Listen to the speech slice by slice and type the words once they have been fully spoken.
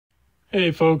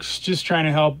Hey folks, just trying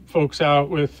to help folks out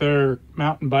with their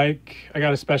mountain bike. I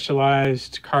got a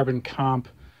specialized carbon comp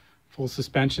full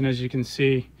suspension, as you can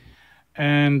see,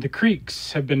 and the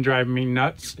creaks have been driving me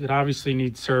nuts. It obviously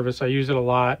needs service. I use it a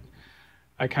lot.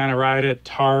 I kind of ride it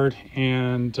hard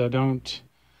and don't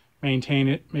maintain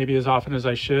it maybe as often as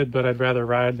I should, but I'd rather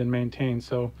ride than maintain.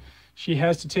 So she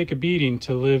has to take a beating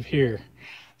to live here.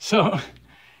 So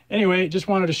anyway, just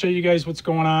wanted to show you guys what's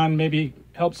going on, maybe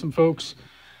help some folks.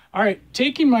 All right,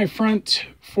 taking my front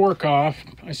fork off,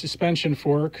 my suspension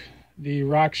fork, the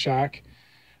RockShox,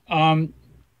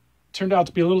 turned out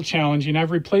to be a little challenging.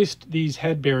 I've replaced these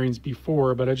head bearings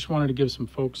before, but I just wanted to give some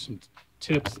folks some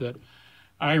tips that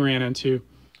I ran into.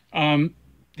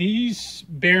 These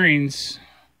bearings,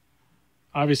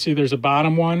 obviously there's a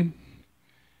bottom one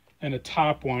and a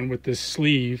top one with this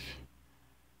sleeve.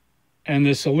 And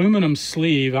this aluminum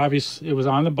sleeve, obviously it was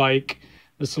on the bike.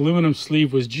 This aluminum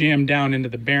sleeve was jammed down into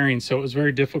the bearing, so it was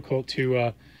very difficult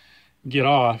to get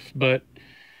off. But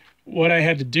what I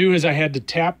had to do is I had to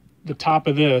tap the top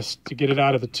of this to get it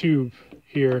out of the tube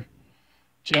here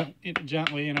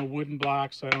gently in a wooden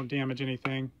block so I don't damage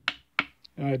anything.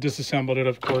 I disassembled it,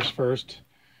 of course, first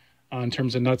in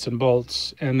terms of nuts and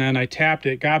bolts. And then I tapped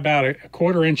it, got about a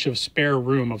 1/4 inch of spare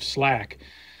room of slack.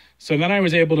 So then I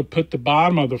was able to put the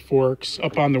bottom of the forks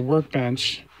up on the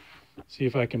workbench. See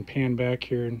if I can pan back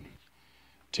here and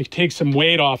to take some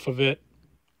weight off of it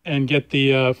and get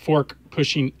the fork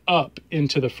pushing up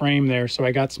into the frame there. So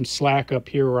I got some slack up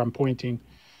here where I'm pointing.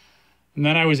 And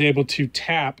then I was able to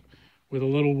tap with a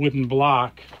little wooden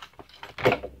block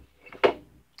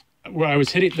where I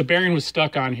was hitting, the bearing was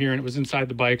stuck on here and it was inside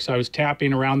the bike. So I was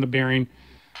tapping around the bearing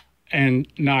and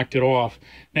knocked it off.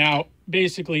 Now,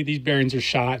 basically these bearings are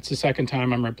shot. It's the second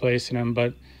time I'm replacing them,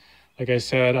 but like I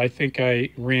said, I think I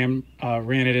ran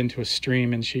it into a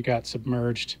stream and she got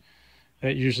submerged.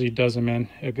 That usually does them in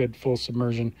a good full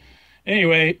submersion.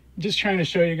 Anyway, just trying to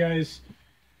show you guys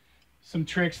some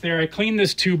tricks there. I cleaned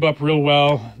this tube up real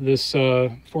well, this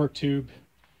fork tube.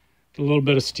 A little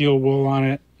bit of steel wool on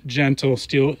it, gentle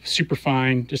steel, super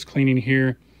fine, just cleaning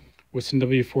here with some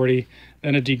W40.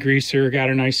 Then a degreaser, got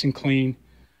her nice and clean.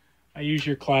 I use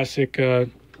your classic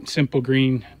simple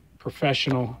green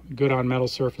professional, good on metal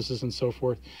surfaces and so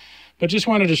forth. But just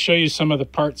wanted to show you some of the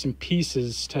parts and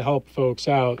pieces to help folks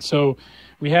out. So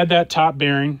we had that top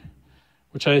bearing,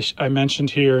 which I mentioned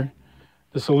here,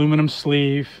 this aluminum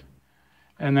sleeve,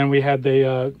 and then we had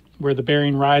the where the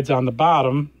bearing rides on the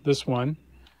bottom, this one,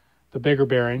 the bigger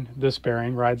bearing, this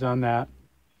bearing rides on that.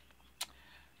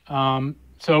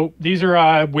 So these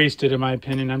are wasted in my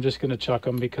opinion. I'm just going to chuck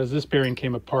them because this bearing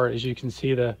came apart. As you can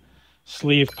see, the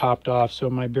sleeve popped off, so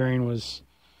my bearing was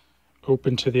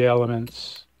open to the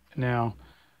elements now.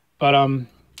 But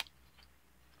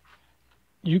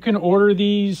you can order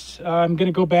these. I'm going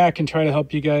to go back and try to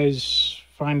help you guys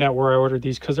find out where I ordered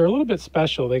these because they're a little bit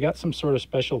special. They got some sort of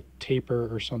special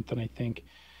taper or something, I think.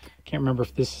 I can't remember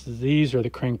if this is these or the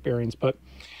crank bearings. But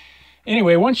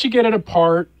anyway, once you get it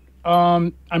apart,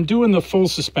 I'm doing the full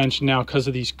suspension now because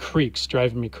of these creaks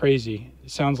driving me crazy. It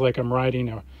sounds like I'm riding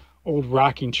a old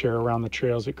rocking chair around the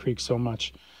trails. It creaks so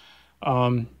much.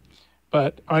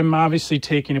 But I'm obviously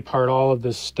taking apart all of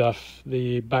this stuff.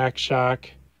 The back shock,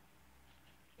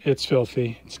 it's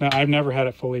filthy. It's not, I've never had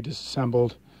it fully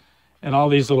disassembled. And all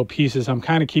these little pieces, I'm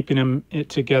kind of keeping them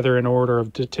together in order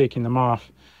of taking them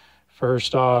off.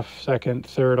 First off, second,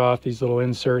 third off, these little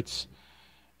inserts.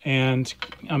 And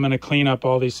I'm going to clean up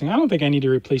all these things. I don't think I need to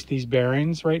replace these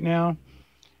bearings right now,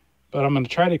 but I'm going to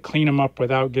try to clean them up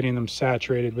without getting them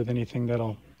saturated with anything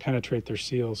that'll penetrate their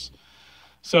seals.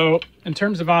 So in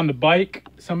terms of on the bike,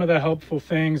 some of the helpful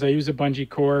things, I use a bungee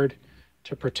cord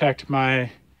to protect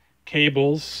my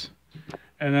cables.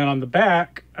 And then on the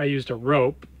back, I used a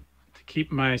rope to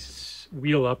keep my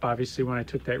wheel up. Obviously, when I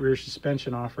took that rear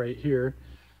suspension off right here,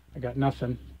 I got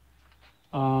nothing.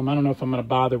 I don't know if I'm going to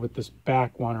bother with this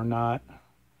back one or not.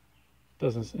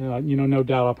 Doesn't, no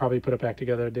doubt I'll probably put it back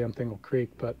together. The damn thing will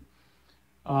creak, but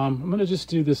I'm going to just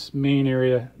do this main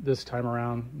area this time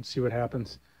around and see what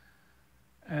happens.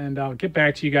 And I'll get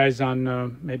back to you guys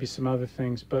on maybe some other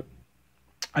things, but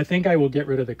I think I will get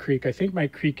rid of the creak. I think my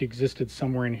creak existed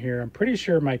somewhere in here. I'm pretty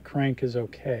sure my crank is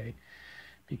okay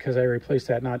because I replaced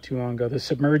that not too long ago. The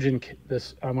submerging,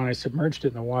 when I submerged it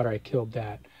in the water, I killed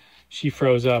that. She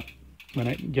froze up when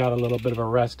I got a little bit of a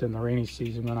rest in the rainy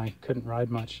season when I couldn't ride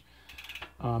much.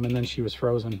 And then she was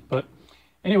frozen. But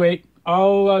anyway,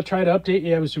 I'll try to update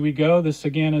you as we go. This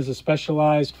again is a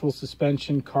specialized full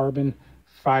suspension carbon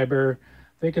fiber.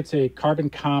 I think it's a carbon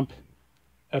comp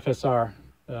FSR.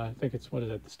 I think it's, what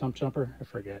is it, the Stumpjumper? I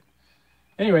forget.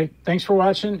 Anyway, thanks for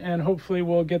watching, and hopefully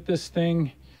we'll get this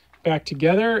thing back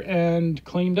together and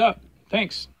cleaned up.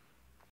 Thanks.